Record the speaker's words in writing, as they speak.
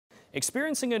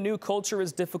Experiencing a new culture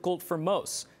is difficult for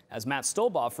most. As Matt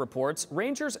Stolboff reports,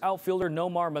 Rangers outfielder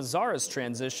Nomar Mazara's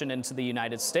transition into the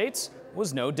United States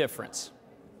was no different.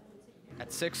 At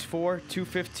 6'4",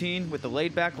 215, with a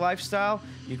laid-back lifestyle,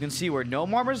 you can see where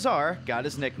Nomar Mazara got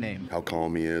his nickname. How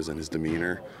calm he is and his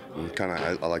demeanor. And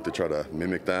I like to try to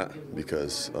mimic that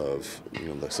because of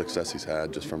the success he's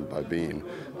had just by being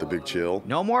the big chill.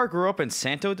 Nomar grew up in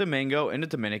Santo Domingo in the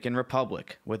Dominican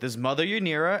Republic with his mother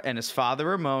Yanira and his father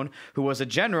Ramon, who was a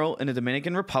general in the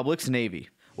Dominican Republic's Navy.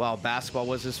 While basketball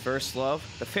was his first love,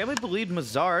 the family believed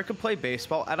Mazara could play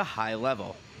baseball at a high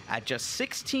level. At just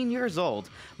 16 years old,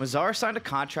 Mazara signed a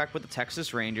contract with the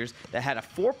Texas Rangers that had a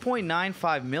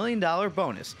 $4.95 million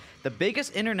bonus, the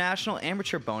biggest international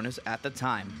amateur bonus at the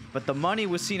time. But the money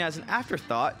was seen as an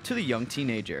afterthought to the young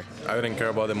teenager. I didn't care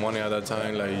about the money at that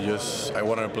time. I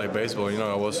wanted to play baseball.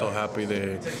 I was so happy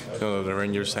that the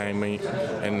Rangers signed me,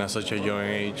 and at such a young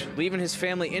age. Leaving his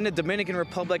family in the Dominican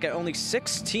Republic at only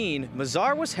 16,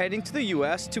 Mazara was heading to the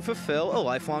U.S. to fulfill a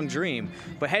lifelong dream.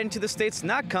 But heading to the States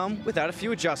not come without a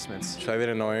few adjustments. I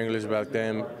didn't know English back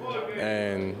then,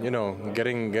 and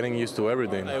getting used to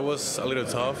everything. It was a little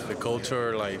tough. The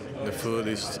culture, the food,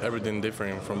 is everything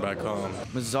different from back home.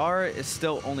 Mazara is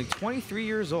still only 23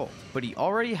 years old, but he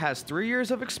already has 3 years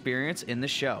of experience in the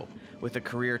show. With a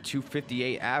career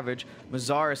 .258 average,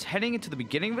 Mazara is heading into the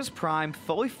beginning of his prime,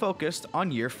 fully focused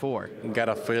on year 4. Got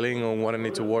a feeling on what I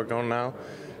need to work on now.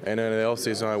 And in the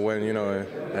offseason, I went,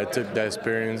 I took that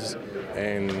experience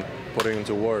and put it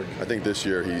into work. I think this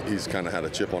year he's kind of had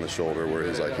a chip on his shoulder where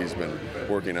he's been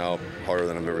working out harder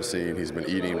than I've ever seen. He's been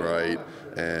eating right,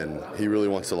 and he really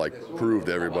wants to prove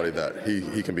to everybody that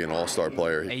he can be an all-star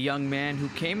player. A young man who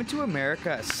came into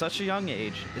America at such a young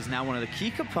age is now one of the key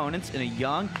components in a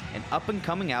young and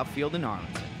up-and-coming outfield in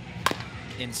Arlington.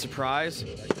 In Surprise,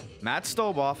 Matt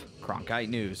Stolboff, Cronkite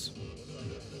News.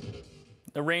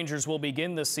 The Rangers will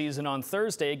begin the season on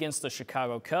Thursday against the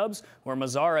Chicago Cubs, where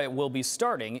Mazara will be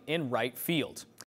starting in right field.